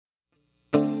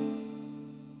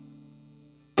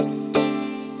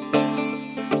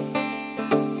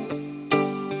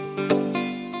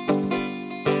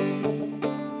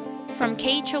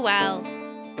KHOL.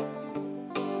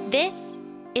 This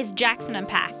is Jackson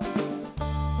Unpacked,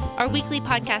 our weekly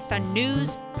podcast on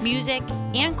news, music,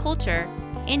 and culture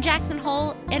in Jackson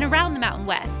Hole and around the Mountain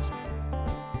West.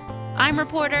 I'm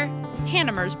reporter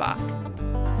Hannah Mersbach.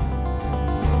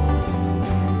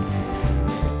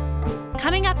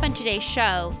 Coming up on today's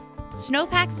show,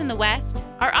 snowpacks in the West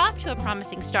are off to a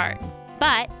promising start,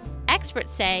 but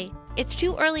experts say it's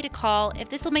too early to call if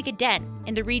this will make a dent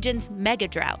in the region's mega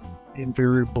drought.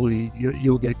 Invariably,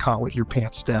 you'll get caught with your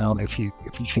pants down if you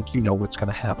think you know what's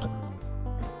going to happen.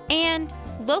 And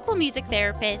local music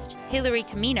therapist Hillary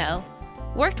Camino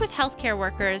worked with healthcare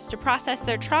workers to process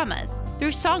their traumas through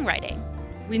songwriting.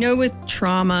 We know with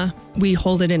trauma, we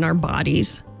hold it in our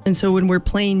bodies. And so when we're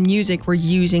playing music, we're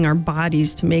using our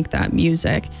bodies to make that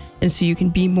music. And so you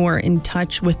can be more in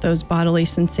touch with those bodily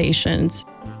sensations.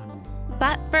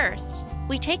 But first,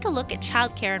 we take a look at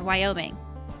childcare in Wyoming.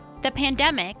 The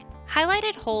pandemic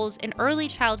highlighted holes in early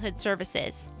childhood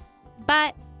services,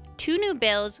 but two new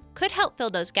bills could help fill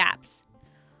those gaps.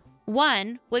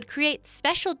 One would create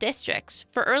special districts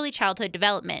for early childhood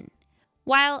development,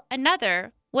 while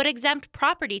another would exempt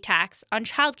property tax on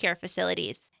childcare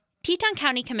facilities. Teton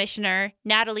County Commissioner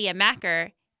Natalia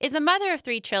Macker is a mother of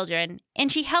 3 children,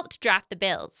 and she helped draft the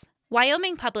bills.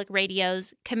 Wyoming Public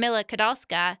Radio's Camilla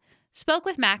Kadalska spoke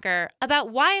with Macker about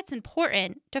why it's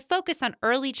important to focus on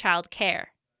early child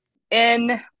care.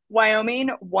 In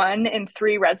Wyoming, 1 in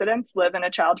 3 residents live in a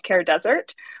child care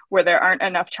desert where there aren't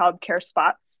enough child care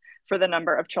spots for the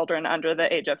number of children under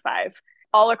the age of 5.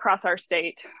 All across our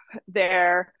state,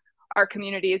 there are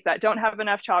communities that don't have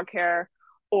enough child care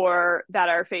or that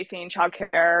are facing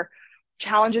childcare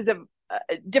challenges of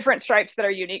different stripes that are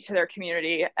unique to their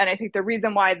community. And I think the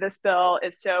reason why this bill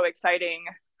is so exciting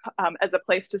as a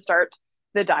place to start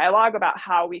the dialogue about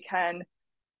how we can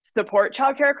support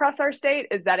childcare across our state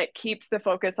is that it keeps the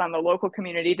focus on the local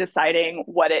community deciding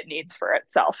what it needs for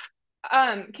itself.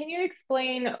 Can you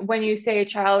explain when you say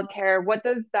childcare, what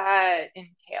does that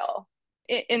entail?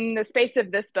 In the space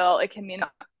of this bill, it can mean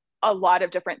a lot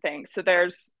of different things. So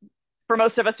for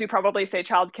most of us, we probably say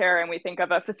childcare and we think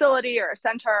of a facility or a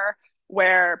center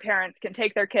where parents can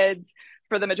take their kids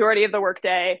for the majority of the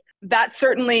workday. That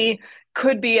certainly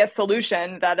could be a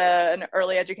solution that an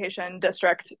early education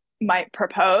district might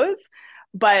propose.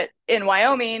 But in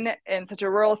Wyoming, in such a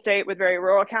rural state with very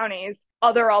rural counties,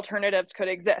 other alternatives could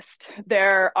exist.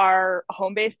 There are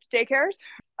home-based daycares,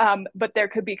 but there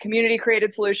could be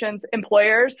community-created solutions.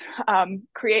 Employers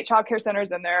create childcare centers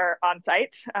and they're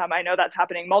on-site. I know that's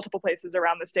happening multiple places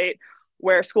around the state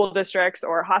where school districts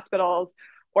or hospitals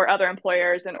or other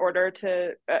employers, in order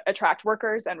to attract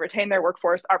workers and retain their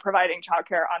workforce, are providing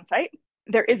childcare on-site.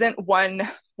 There isn't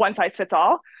one size fits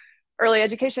all. Early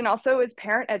education also is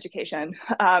parent education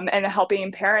and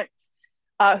helping parents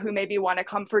who maybe want to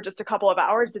come for just a couple of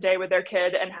hours a day with their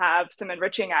kid and have some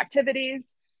enriching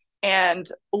activities and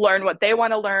learn what they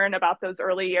want to learn about those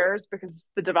early years, because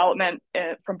the development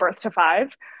from birth to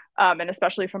 5 and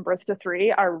especially from birth to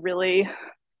 3 are really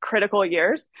critical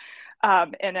years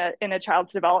in a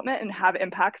child's development and have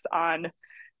impacts on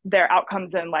their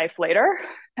outcomes in life later.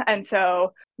 And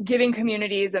so giving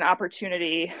communities an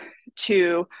opportunity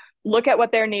to look at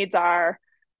what their needs are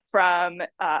from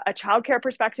a childcare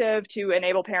perspective to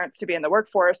enable parents to be in the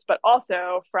workforce, but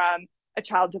also from a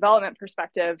child development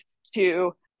perspective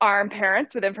to arm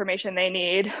parents with information they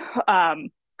need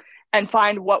and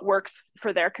find what works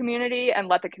for their community and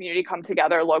let the community come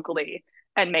together locally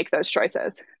and make those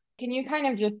choices. Can you kind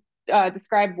of just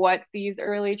describe what these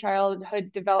early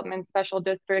childhood development special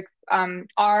districts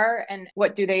are and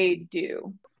what do they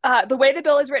do? The way the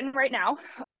bill is written right now,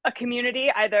 a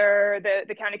community, either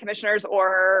the county commissioners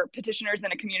or petitioners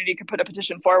in a community, could put a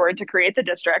petition forward to create the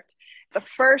district. The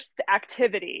first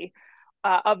activity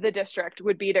of the district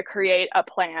would be to create a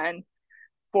plan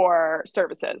for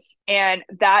services. And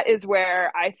that is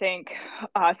where I think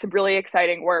some really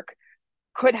exciting work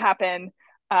could happen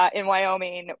in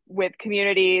Wyoming, with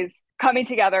communities coming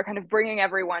together, kind of bringing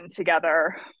everyone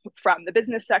together from the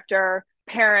business sector,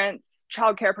 parents,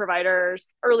 childcare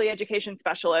providers, early education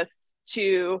specialists,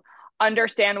 to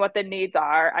understand what the needs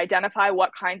are, identify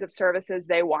what kinds of services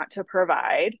they want to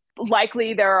provide.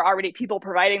 Likely there are already people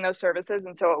providing those services,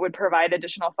 and so it would provide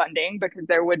additional funding because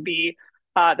there would be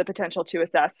the potential to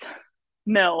assess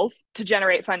mills to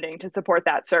generate funding to support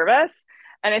that service.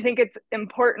 And I think it's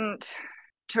important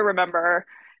to remember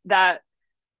that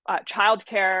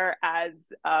childcare as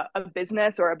a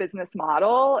business or a business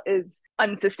model is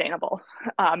unsustainable.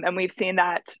 And we've seen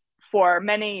that for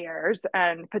many years,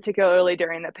 and particularly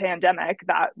during the pandemic,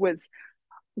 that was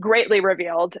greatly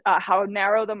revealed how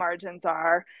narrow the margins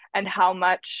are and how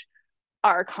much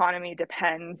our economy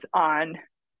depends on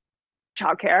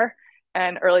childcare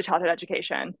and early childhood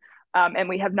education. And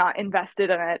we have not invested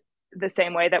in it the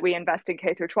same way that we invest in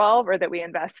K through 12 or that we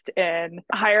invest in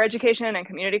higher education and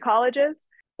community colleges.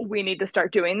 We need to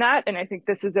start doing that. And I think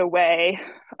this is a way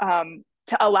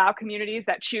to allow communities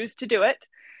that choose to do it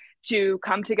to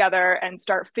come together and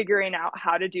start figuring out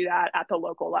how to do that at the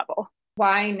local level.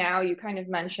 Why now? You kind of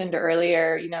mentioned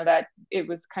earlier, that it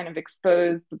was kind of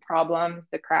exposed the problems,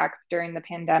 the cracks during the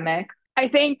pandemic. I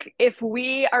think if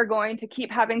we are going to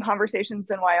keep having conversations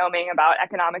in Wyoming about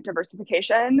economic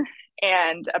diversification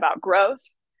and about growth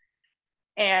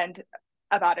and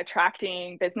about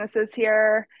attracting businesses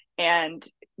here and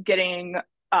getting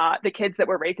the kids that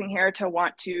we're raising here to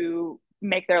want to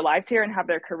make their lives here and have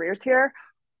their careers here,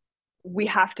 we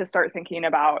have to start thinking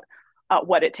about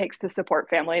what it takes to support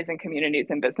families and communities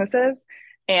and businesses.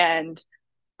 And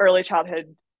early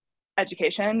childhood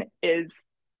education is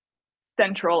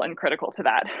central and critical to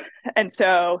that. And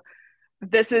so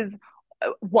this is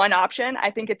one option.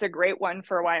 I think it's a great one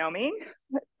for Wyoming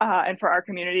and for our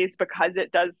communities because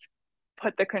it does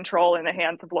put the control in the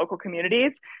hands of local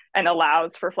communities and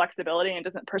allows for flexibility and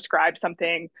doesn't prescribe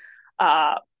something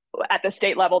at the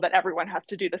state level that everyone has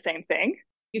to do the same thing.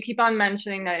 You keep on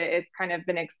mentioning that it's kind of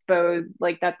been exposed,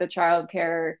 like that the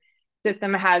childcare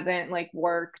system hasn't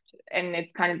worked and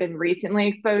it's kind of been recently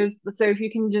exposed. So if you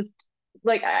can just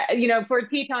for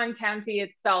Teton County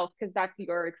itself, because that's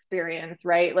your experience,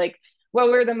 right? What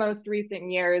were the most recent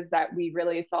years that we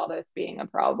really saw this being a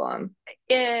problem?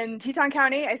 In Teton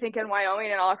County, I think in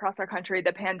Wyoming and all across our country,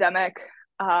 the pandemic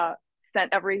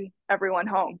sent everyone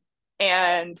home.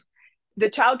 And the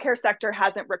childcare sector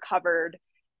hasn't recovered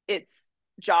its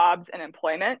jobs and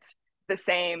employment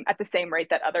at the same rate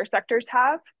that other sectors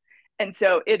have. And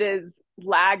so it is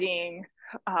lagging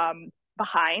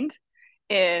behind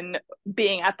in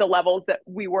being at the levels that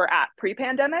we were at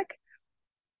pre-pandemic.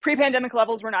 Pre-pandemic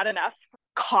levels were not enough.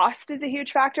 Cost is a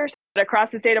huge factor.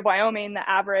 Across the state of Wyoming, the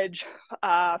average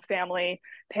family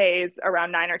pays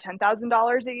around $9,000 or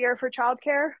 $10,000 a year for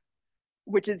childcare,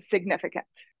 which is significant.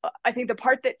 I think the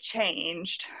part that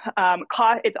changed,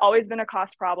 it's always been a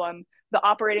cost problem. The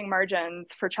operating margins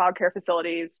for childcare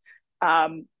facilities,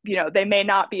 they may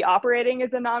not be operating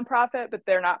as a nonprofit, but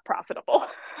they're not profitable.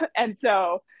 And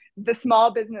so the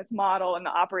small business model and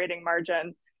the operating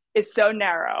margin is so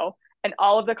narrow, and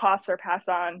all of the costs are passed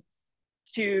on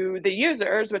to the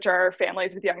users, which are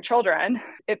families with young children.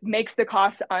 It makes the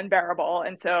costs unbearable.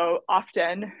 And so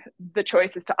often the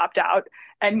choice is to opt out.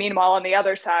 And meanwhile, on the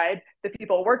other side, the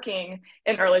people working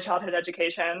in early childhood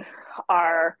education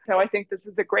are. So I think this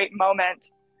is a great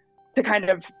moment to kind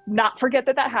of not forget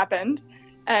that happened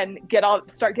and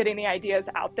start getting the ideas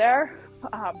out there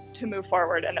to move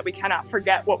forward, and that we cannot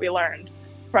forget what we learned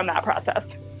from that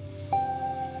process.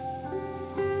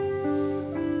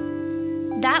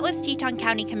 That was Teton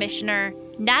County Commissioner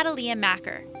Natalia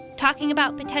Macker talking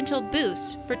about potential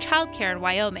boosts for childcare in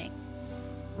Wyoming.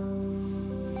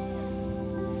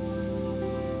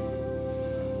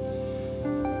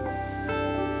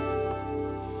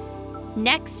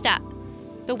 Next up,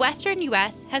 the western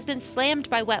U.S. has been slammed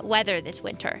by wet weather this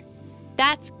winter.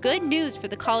 That's good news for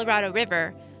the Colorado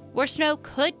River, where snow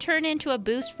could turn into a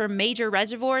boost for major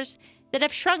reservoirs that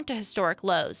have shrunk to historic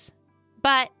lows.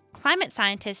 But climate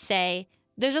scientists say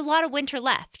there's a lot of winter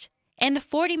left, and the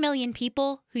 40 million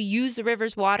people who use the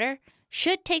river's water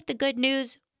should take the good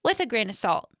news with a grain of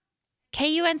salt.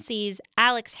 KUNC's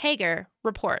Alex Hager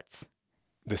reports.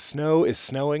 The snow is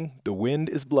snowing, the wind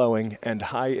is blowing, and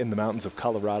high in the mountains of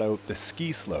Colorado, the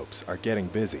ski slopes are getting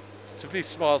busy. To me,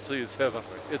 Small C is heavenly.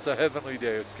 It's a heavenly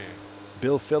day of skiing.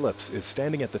 Bill Phillips is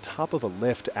standing at the top of a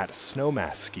lift at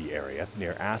Snowmass ski area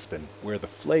near Aspen, where the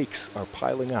flakes are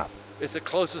piling up. It's the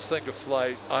closest thing to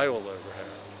flight I will ever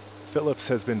have. Phillips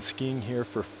has been skiing here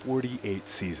for 48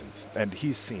 seasons, and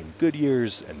he's seen good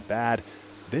years and bad.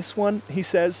 This one, he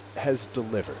says, has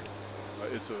delivered.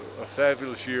 It's a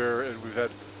fabulous year, and we've had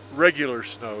regular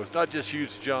snow. It's not just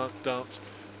huge dumps,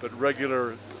 but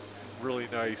regular, really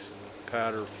nice,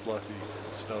 patter, fluffy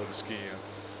snow to ski in.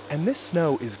 And this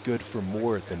snow is good for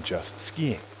more than just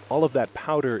skiing. All of that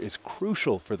powder is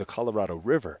crucial for the Colorado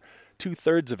River.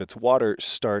 2/3 of its water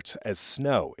starts as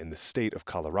snow in the state of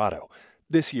Colorado.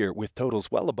 This year, with totals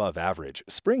well above average,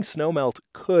 spring snowmelt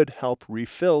could help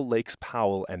refill Lakes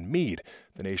Powell and Mead,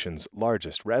 the nation's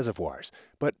largest reservoirs.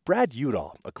 But Brad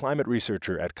Udall, a climate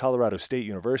researcher at Colorado State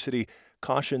University,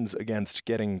 cautions against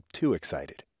getting too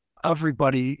excited.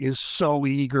 Everybody is so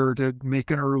eager to make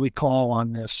an early call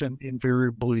on this, and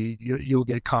invariably you'll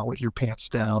get caught with your pants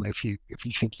down if you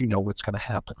think you know what's going to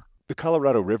happen. The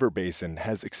Colorado River Basin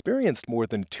has experienced more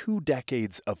than 2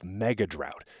 decades of mega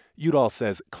drought. Udall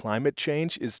says climate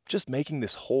change is just making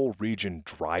this whole region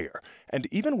drier. And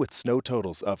even with snow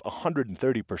totals of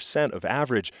 130% of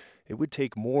average, it would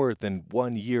take more than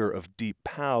 1 year of deep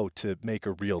POW to make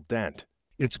a real dent.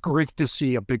 It's great to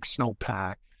see a big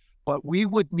snowpack, but we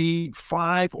would need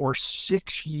 5 or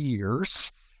 6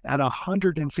 years at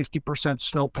 150%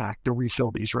 snowpack to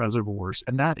refill these reservoirs,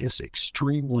 and that is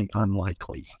extremely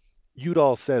unlikely.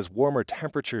 Udall says warmer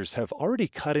temperatures have already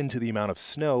cut into the amount of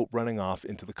snow running off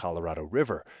into the Colorado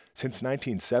River. Since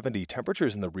 1970,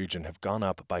 temperatures in the region have gone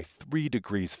up by 3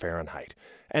 degrees Fahrenheit.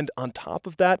 And on top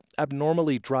of that,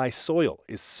 abnormally dry soil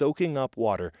is soaking up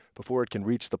water before it can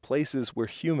reach the places where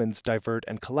humans divert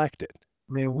and collect it.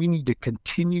 Man, we need to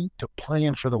continue to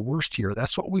plan for the worst here.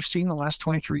 That's what we've seen the last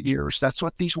 23 years. That's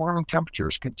what these warming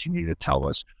temperatures continue to tell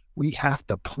us. We have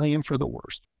to plan for the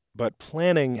worst. But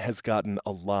planning has gotten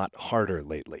a lot harder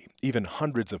lately, even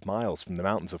hundreds of miles from the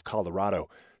mountains of Colorado.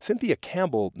 Cynthia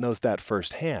Campbell knows that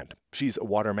firsthand. She's a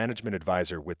water management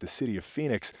advisor with the city of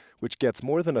Phoenix, which gets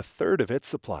more than a third of its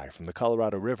supply from the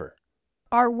Colorado River.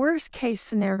 Our worst case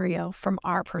scenario from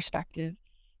our perspective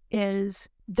is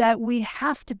that we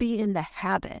have to be in the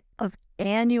habit of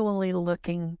annually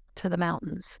looking to the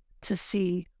mountains to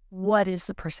see what is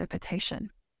the precipitation.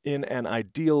 In an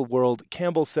ideal world,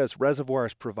 Campbell says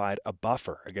reservoirs provide a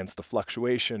buffer against the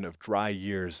fluctuation of dry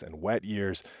years and wet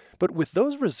years. But with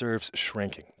those reserves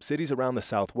shrinking, cities around the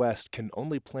Southwest can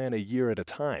only plan a year at a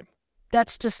time.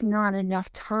 That's just not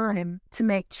enough time to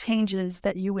make changes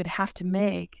that you would have to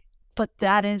make. But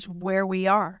that is where we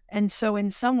are. And so in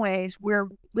some ways, we're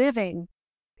living.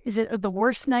 Is it the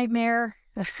worst nightmare?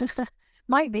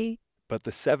 Might be. But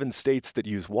the 7 states that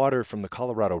use water from the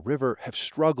Colorado River have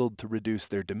struggled to reduce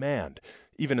their demand.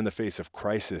 Even in the face of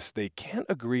crisis, they can't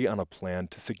agree on a plan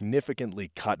to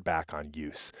significantly cut back on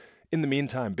use. In the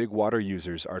meantime, big water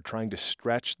users are trying to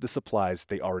stretch the supplies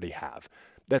they already have.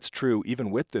 That's true even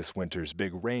with this winter's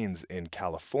big rains in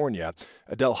California.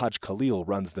 Adel Haj Khalil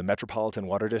runs the Metropolitan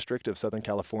Water District of Southern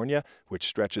California, which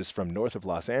stretches from north of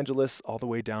Los Angeles all the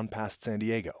way down past San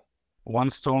Diego. One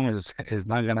storm is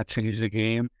not going to change the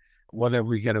game. Whether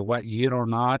we get a wet year or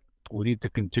not, we need to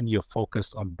continue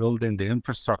focused on building the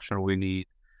infrastructure we need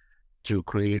to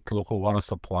create local water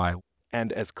supply.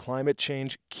 And as climate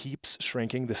change keeps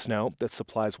shrinking the snow that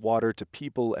supplies water to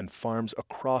people and farms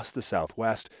across the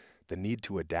Southwest, the need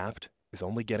to adapt is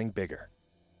only getting bigger.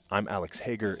 I'm Alex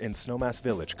Hager in Snowmass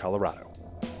Village, Colorado.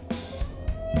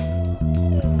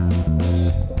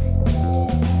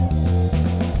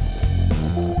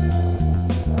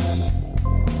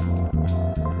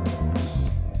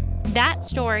 That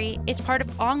story is part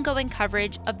of ongoing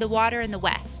coverage of the water in the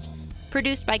West,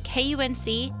 produced by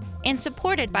KUNC and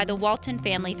supported by the Walton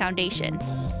Family Foundation.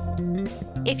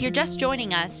 If you're just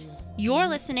joining us, you're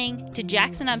listening to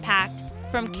Jackson Unpacked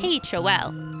from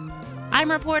KHOL. I'm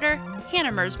reporter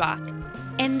Hannah Merzbach,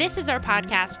 and this is our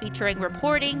podcast featuring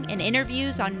reporting and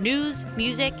interviews on news,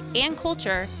 music, and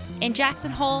culture in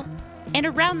Jackson Hole and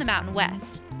around the Mountain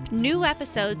West. New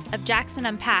episodes of Jackson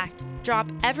Unpacked drop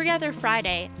every other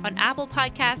Friday on Apple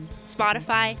Podcasts,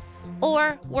 Spotify,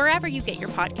 or wherever you get your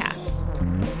podcasts.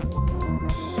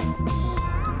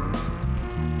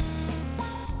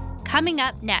 Coming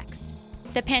up next,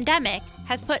 the pandemic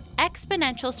has put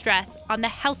exponential stress on the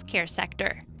healthcare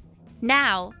sector.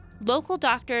 Now, local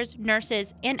doctors,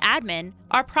 nurses, and admin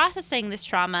are processing this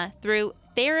trauma through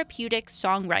therapeutic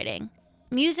songwriting.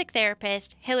 Music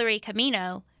therapist Hillary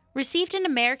Camino received an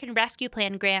American Rescue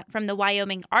Plan grant from the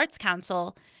Wyoming Arts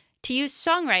Council to use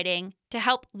songwriting to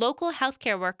help local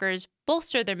healthcare workers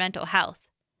bolster their mental health.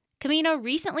 Camino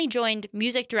recently joined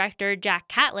music director Jack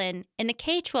Catlin in the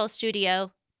KHOL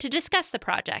studio to discuss the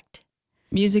project.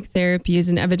 Music therapy is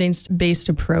an evidence-based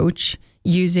approach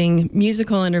using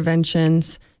musical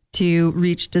interventions to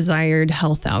reach desired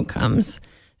health outcomes.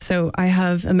 So I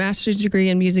have a master's degree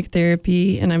in music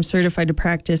therapy and I'm certified to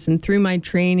practice. And through my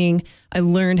training, I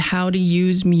learned how to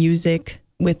use music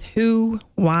with who,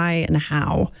 why, and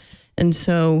how. And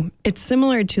so it's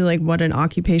similar to like what an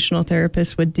occupational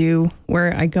therapist would do,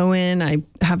 where I go in, I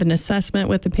have an assessment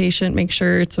with the patient, make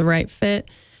sure it's the right fit,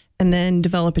 and then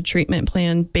develop a treatment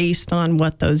plan based on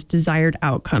what those desired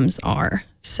outcomes are.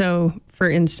 So for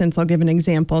instance, I'll give an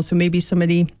example. So maybe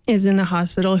somebody is in the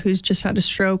hospital who's just had a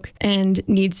stroke and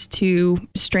needs to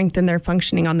strengthen their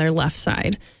functioning on their left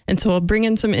side. And so I'll bring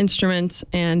in some instruments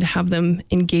and have them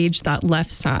engage that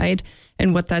left side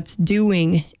And what that's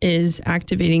doing is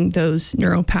activating those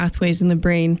neural pathways in the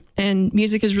brain. And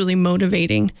music is really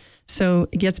motivating. So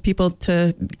it gets people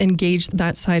to engage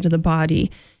that side of the body.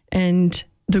 And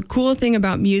the cool thing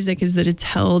about music is that it's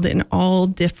held in all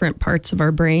different parts of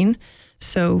our brain.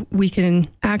 So we can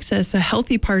access a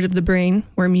healthy part of the brain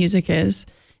where music is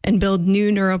and build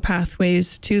new neural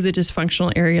pathways to the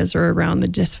dysfunctional areas or around the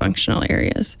dysfunctional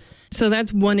areas. So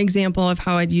that's one example of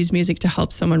how I'd use music to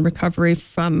help someone recover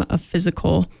from a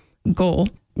physical goal.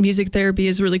 Music therapy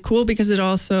is really cool because it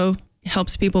also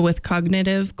helps people with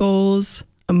cognitive goals,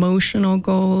 emotional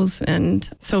goals, and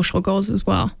social goals as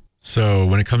well. So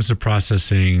when it comes to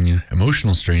processing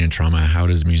emotional strain and trauma, how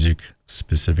does music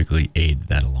specifically aid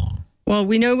that along? Well,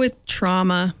 we know with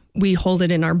trauma, we hold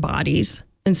it in our bodies.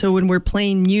 And so when we're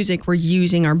playing music, we're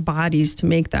using our bodies to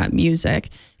make that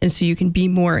music. And so you can be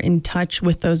more in touch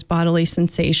with those bodily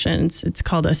sensations. It's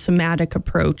called a somatic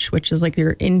approach, which is like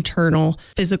your internal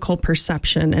physical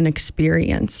perception and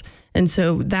experience. And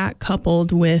so that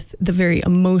coupled with the very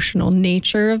emotional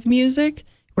nature of music,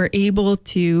 we're able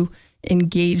to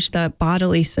engage the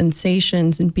bodily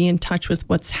sensations and be in touch with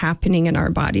what's happening in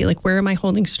our body. Like, where am I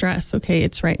holding stress? Okay,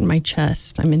 it's right in my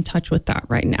chest. I'm in touch with that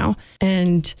right now.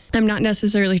 And I'm not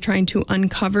necessarily trying to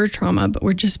uncover trauma, but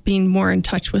we're just being more in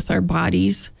touch with our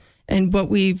bodies. And what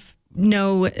we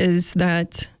know is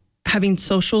that having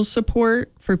social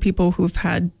support for people who've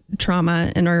had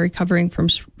trauma and are recovering from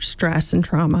stress and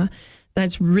trauma,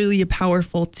 that's really a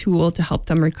powerful tool to help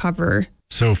them recover.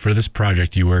 So for this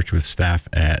project, you worked with staff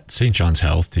at St. John's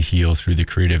Health to heal through the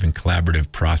creative and collaborative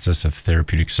process of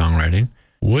therapeutic songwriting.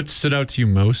 What stood out to you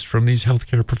most from these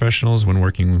healthcare professionals when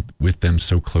working with them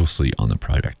so closely on the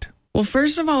project? Well,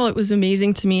 first of all, it was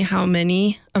amazing to me how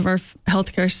many of our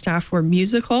healthcare staff were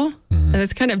musical. And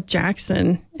it's kind of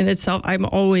Jackson in itself. I'm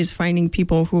always finding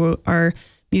people who are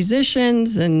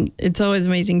musicians, and it's always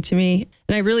amazing to me.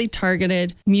 And I really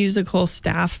targeted musical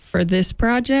staff for this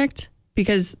project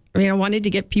because I wanted to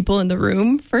get people in the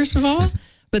room, first of all,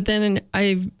 but then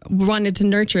I wanted to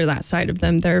nurture that side of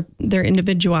them, their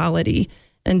individuality.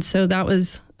 And so that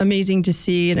was amazing to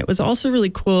see. And it was also really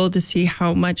cool to see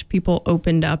how much people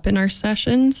opened up in our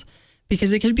sessions,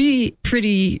 because it could be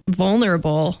pretty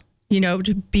vulnerable,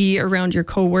 to be around your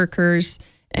coworkers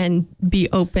and be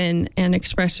open and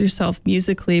express yourself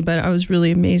musically. But I was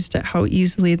really amazed at how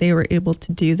easily they were able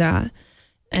to do that.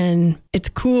 And it's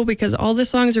cool because all the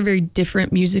songs are very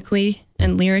different musically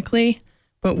and lyrically.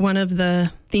 But one of the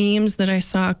themes that I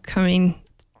saw coming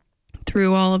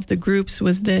through all of the groups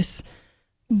was this: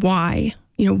 why?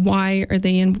 Why are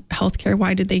they in healthcare?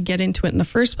 Why did they get into it in the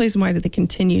first place? And why do they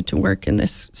continue to work in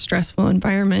this stressful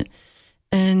environment?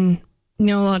 And,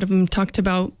 a lot of them talked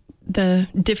about the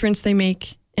difference they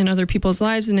make in other people's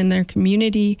lives and in their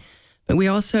community. But we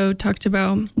also talked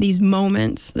about these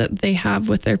moments that they have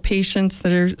with their patients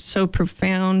that are so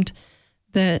profound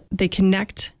that they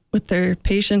connect with their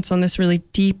patients on this really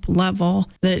deep level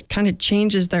that kind of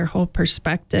changes their whole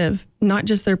perspective, not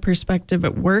just their perspective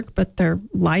at work, but their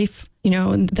life,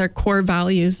 and their core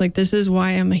values. Like, this is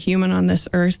why I'm a human on this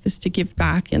earth, is to give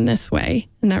back in this way.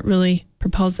 And that really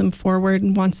propels them forward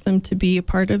and wants them to be a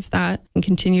part of that and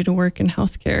continue to work in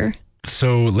healthcare.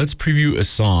 So let's preview a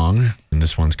song, and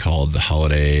this one's called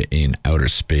Holiday in Outer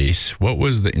Space. What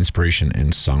was the inspiration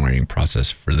and songwriting process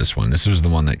for this one? This was the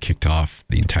one that kicked off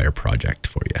the entire project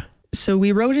for you. So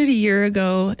we wrote it a year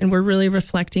ago, and we're really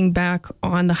reflecting back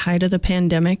on the height of the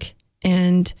pandemic.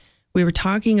 And we were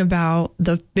talking about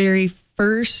the very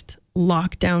first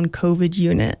lockdown COVID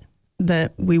unit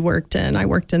that we worked in. I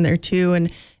worked in there too,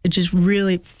 and it just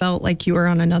really felt like you were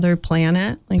on another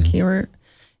planet, like you were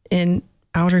in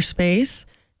outer space.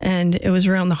 And it was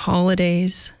around the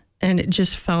holidays, and it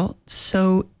just felt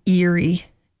so eerie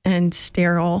and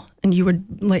sterile, and you would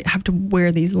have to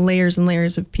wear these layers and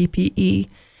layers of PPE.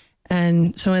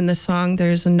 And so in the song,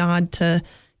 there's a nod to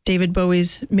David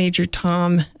Bowie's Major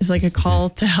Tom, is like a call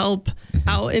to help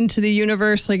out into the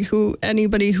universe, like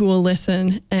anybody who will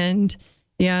listen. And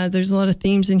yeah, there's a lot of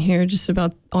themes in here just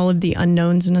about all of the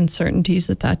unknowns and uncertainties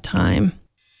at that time.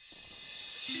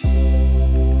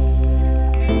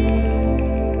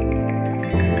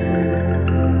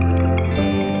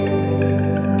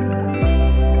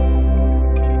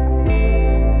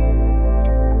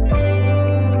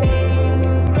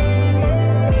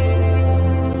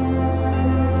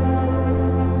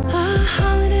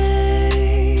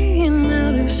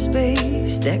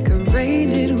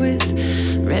 Decorated with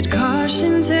red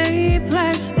caution tape,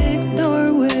 plastic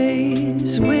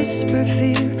doorways, whisper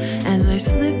fear as I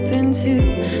slip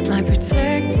into my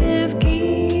protective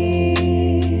gear.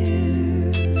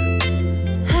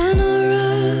 An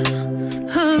aura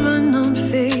of unknown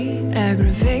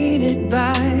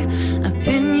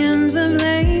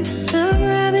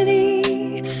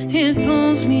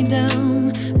me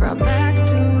down, brought back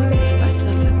to earth by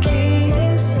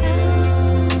suffocating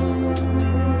sounds.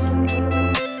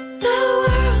 The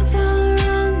world's all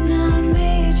wrong now,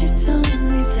 Major Tom.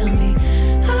 Tell me,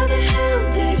 how the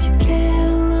hell did you get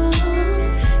along?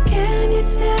 Can you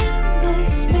tell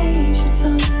us, Major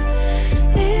Tom?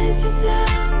 This is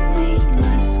how we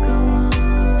must go on.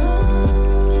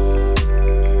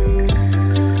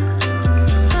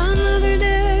 Another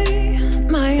day,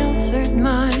 my altered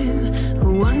mind.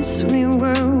 Who once we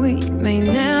were, we may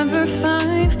never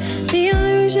find the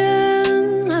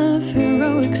illusion of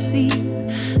heroic seep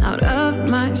out of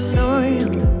my soil.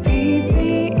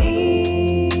 PPE.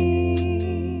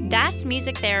 That's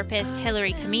music therapist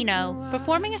Hillary Camino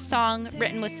performing a song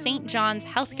written with St. John's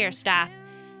healthcare staff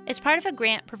as part of a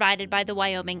grant provided by the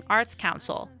Wyoming Arts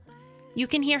Council. You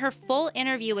can hear her full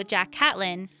interview with Jack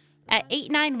Catlin at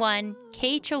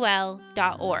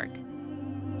 891khol.org.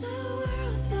 The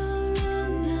world's all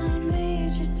wrong now,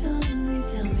 Major Tom.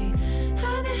 Tell me,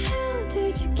 how the hell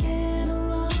did you get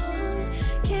along?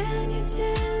 Can you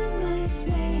tell us,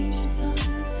 Major Tom?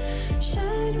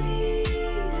 Should we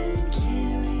even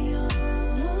carry on?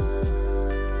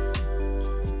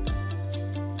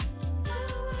 The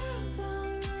world's all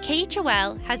wrong.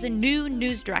 KHOL has a new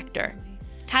news director.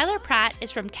 Tyler Pratt is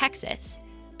from Texas,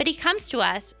 but he comes to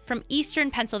us from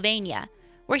Eastern Pennsylvania,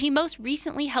 where he most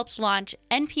recently helped launch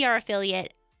NPR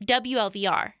affiliate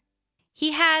WLVR.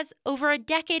 He has over a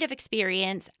decade of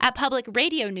experience at public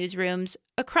radio newsrooms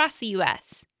across the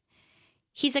U.S.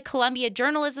 He's a Columbia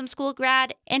Journalism School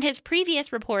grad, and his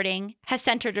previous reporting has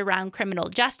centered around criminal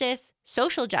justice,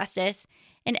 social justice,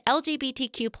 and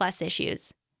LGBTQ+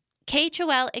 issues.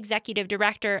 KHOL Executive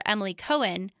Director Emily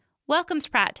Cohen welcomes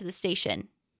Pratt to the station.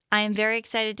 I am very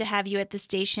excited to have you at the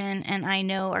station, and I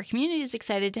know our community is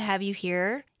excited to have you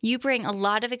here. You bring a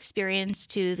lot of experience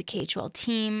to the KHOL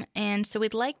team, and so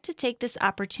we'd like to take this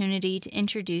opportunity to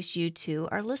introduce you to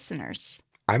our listeners.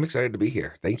 I'm excited to be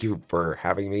here. Thank you for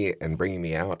having me and bringing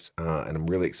me out, and I'm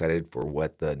really excited for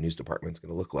what the news department is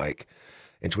going to look like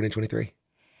in 2023.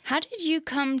 How did you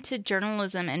come to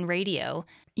journalism and radio?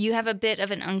 You have a bit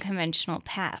of an unconventional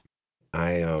path.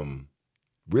 I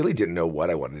really didn't know what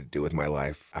I wanted to do with my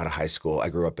life out of high school. I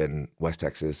grew up in West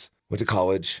Texas, went to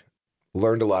college,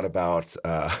 learned a lot about,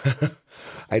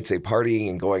 I'd say, partying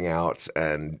and going out,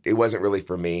 and it wasn't really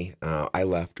for me. I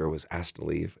left or was asked to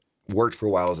leave. Worked for a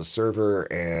while as a server,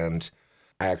 and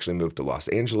I actually moved to Los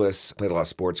Angeles, played a lot of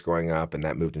sports growing up, and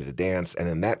that moved into dance, and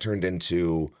then that turned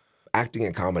into acting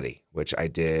and comedy, which I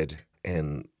did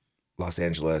in Los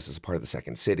Angeles as a part of the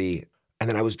Second City. And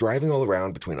then I was driving all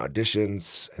around between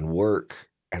auditions and work,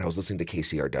 and I was listening to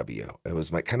KCRW. It was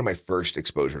my first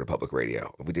exposure to public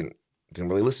radio. We didn't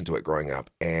really listen to it growing up,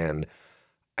 and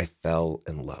I fell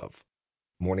in love.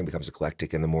 Morning becomes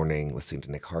eclectic in the morning, listening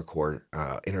to Nick Harcourt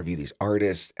interview these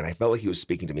artists, and I felt like he was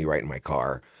speaking to me right in my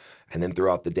car. And then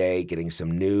throughout the day, getting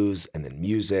some news and then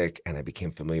music, and I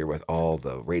became familiar with all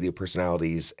the radio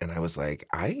personalities, and I was like,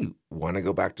 I want to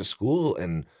go back to school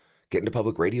and get into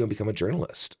public radio and become a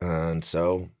journalist. And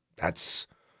so that's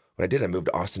what I did. I moved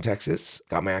to Austin, Texas,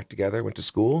 got my act together, went to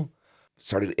school,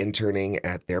 started interning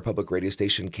at their public radio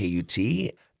station, KUT.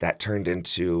 That turned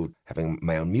into having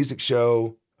my own music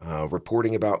show,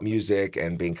 reporting about music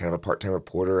and being kind of a part-time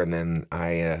reporter. And then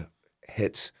I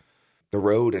hit the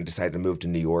road and decided to move to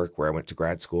New York, where I went to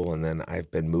grad school. And then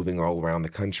I've been moving all around the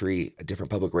country at different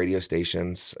public radio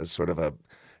stations as sort of a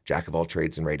jack of all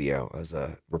trades in radio, as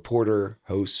a reporter,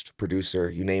 host, producer,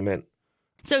 you name it.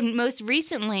 So most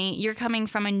recently, you're coming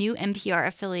from a new NPR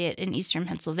affiliate in Eastern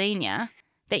Pennsylvania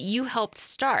that you helped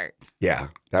start. Yeah,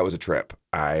 that was a trip.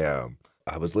 I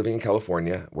was living in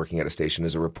California, working at a station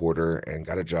as a reporter, and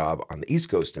got a job on the East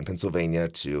Coast in Pennsylvania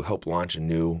to help launch a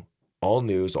new, all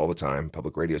news, all the time,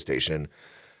 public radio station,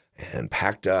 and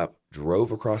packed up,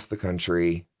 drove across the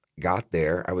country, got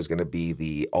there. I was going to be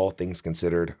the All Things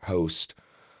Considered host,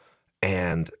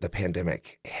 and the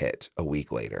pandemic hit a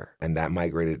week later, and that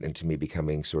migrated into me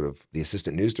becoming sort of the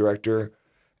assistant news director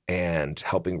and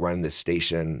helping run this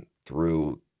station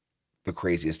through the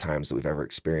craziest times that we've ever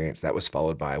experienced. That was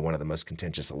followed by one of the most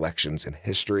contentious elections in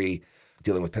history,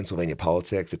 dealing with Pennsylvania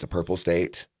politics. It's a purple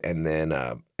state, and then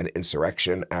an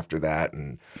insurrection after that.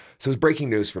 And so it was breaking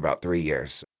news for about 3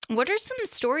 years. What are some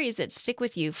stories that stick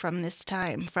with you from this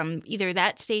time, from either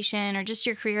that station or just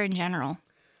your career in general?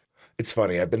 It's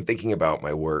funny. I've been thinking about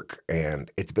my work, and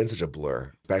it's been such a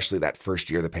blur, especially that first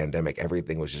year of the pandemic.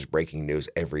 Everything was just breaking news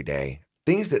every day.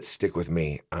 Things that stick with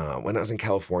me, when I was in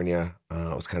California,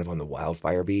 I was kind of on the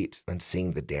wildfire beat and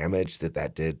seeing the damage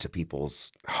that did to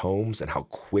people's homes and how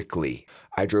quickly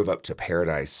I drove up to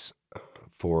Paradise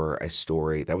for a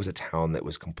story. That was a town that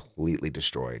was completely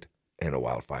destroyed in a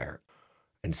wildfire.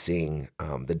 And seeing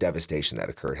the devastation that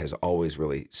occurred has always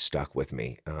really stuck with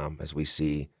me as we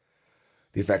see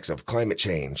the effects of climate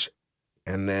change.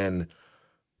 And then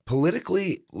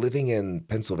politically, living in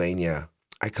Pennsylvania,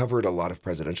 I covered a lot of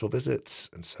presidential visits.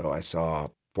 And so I saw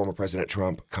former President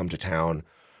Trump come to town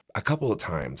a couple of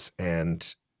times,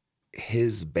 and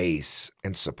his base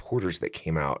and supporters that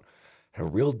came out had a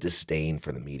real disdain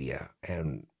for the media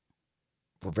and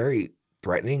were very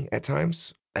threatening at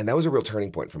times. And that was a real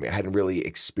turning point for me. I hadn't really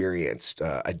experienced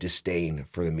a disdain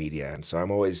for the media. And so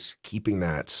I'm always keeping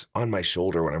that on my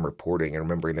shoulder when I'm reporting and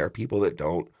remembering there are people that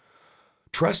don't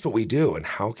trust what we do, and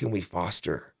how can we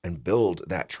foster and build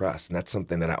that trust? And that's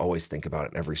something that I always think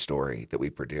about in every story that we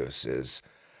produce is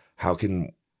how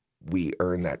can we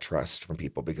earn that trust from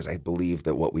people? Because I believe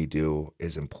that what we do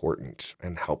is important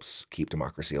and helps keep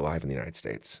democracy alive in the United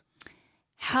States.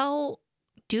 How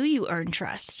do you earn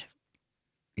trust?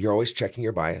 You're always checking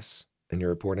your bias in your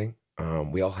reporting.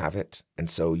 We all have it. And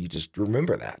so you just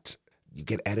remember that. You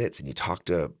get edits and you talk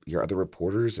to your other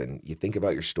reporters and you think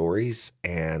about your stories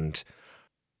and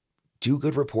do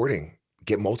good reporting.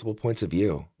 Get multiple points of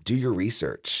view. Do your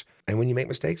research. And when you make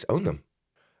mistakes, own them.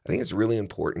 I think it's really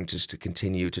important just to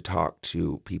continue to talk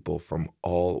to people from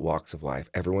all walks of life.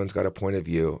 Everyone's got a point of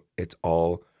view. It's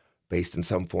all based in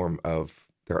some form of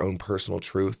their own personal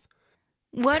truth.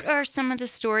 What are some of the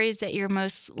stories that you're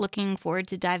most looking forward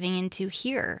to diving into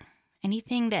here?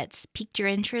 Anything that's piqued your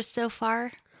interest so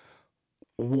far?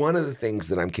 One of the things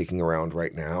that I'm kicking around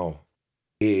right now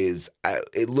is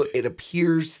it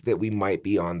appears that we might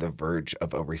be on the verge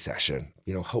of a recession.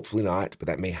 Hopefully not, but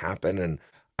that may happen. And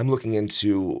I'm looking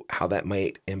into how that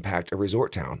might impact a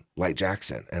resort town like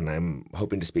Jackson. And I'm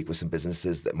hoping to speak with some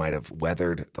businesses that might have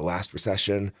weathered the last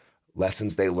recession,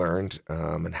 lessons they learned,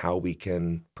 and how we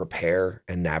can prepare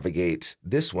and navigate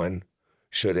this one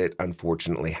should it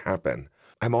unfortunately happen.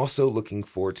 I'm also looking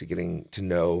forward to getting to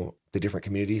know the different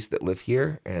communities that live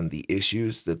here and the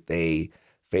issues that they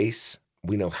face.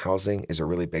 We know housing is a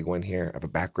really big one here. I have a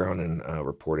background in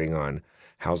reporting on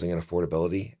housing and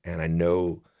affordability, and I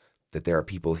know that there are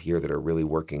people here that are really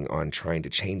working on trying to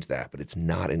change that, but it's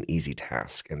not an easy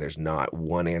task, and there's not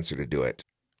one answer to do it.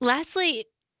 Lastly,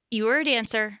 you were a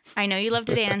dancer. I know you love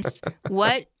to dance.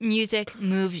 What music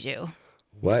moves you?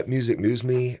 What music moves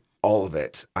me? All of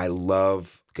it. I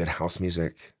love good house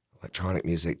music, electronic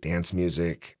music, dance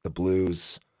music, the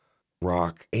blues,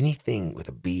 rock, anything with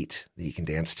a beat that you can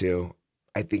dance to.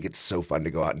 I think it's so fun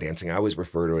to go out and dancing. I always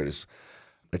refer to it as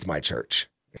it's my church.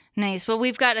 Nice. Well,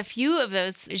 we've got a few of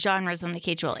those genres on the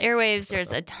KHOL airwaves.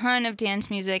 There's a ton of dance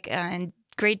music and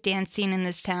great dance scene in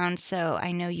this town, so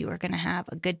I know you are going to have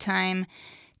a good time.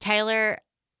 Tyler,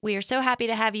 we are so happy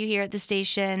to have you here at the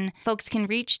station. Folks can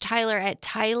reach Tyler at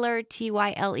Tyler,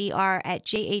 Tyler, at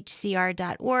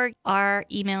jhcr.org. Our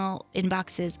email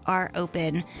inboxes are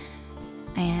open.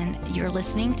 And you're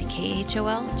listening to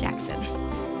KHOL Jackson.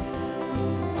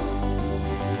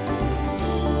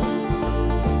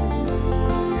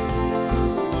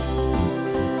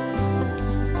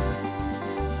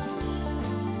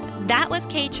 That was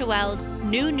KHOL's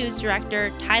new news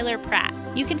director, Tyler Pratt.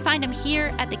 You can find him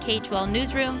here at the KHOL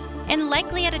newsroom and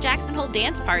likely at a Jackson Hole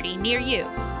dance party near you.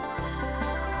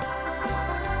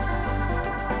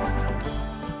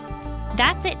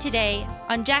 That's it today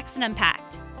on Jackson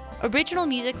Unpacked. Original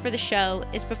music for the show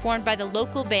is performed by the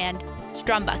local band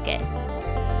Strumbucket.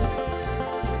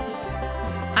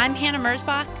 I'm Hannah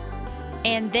Merzbach,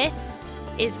 and this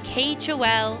is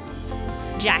KHOL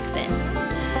Jackson.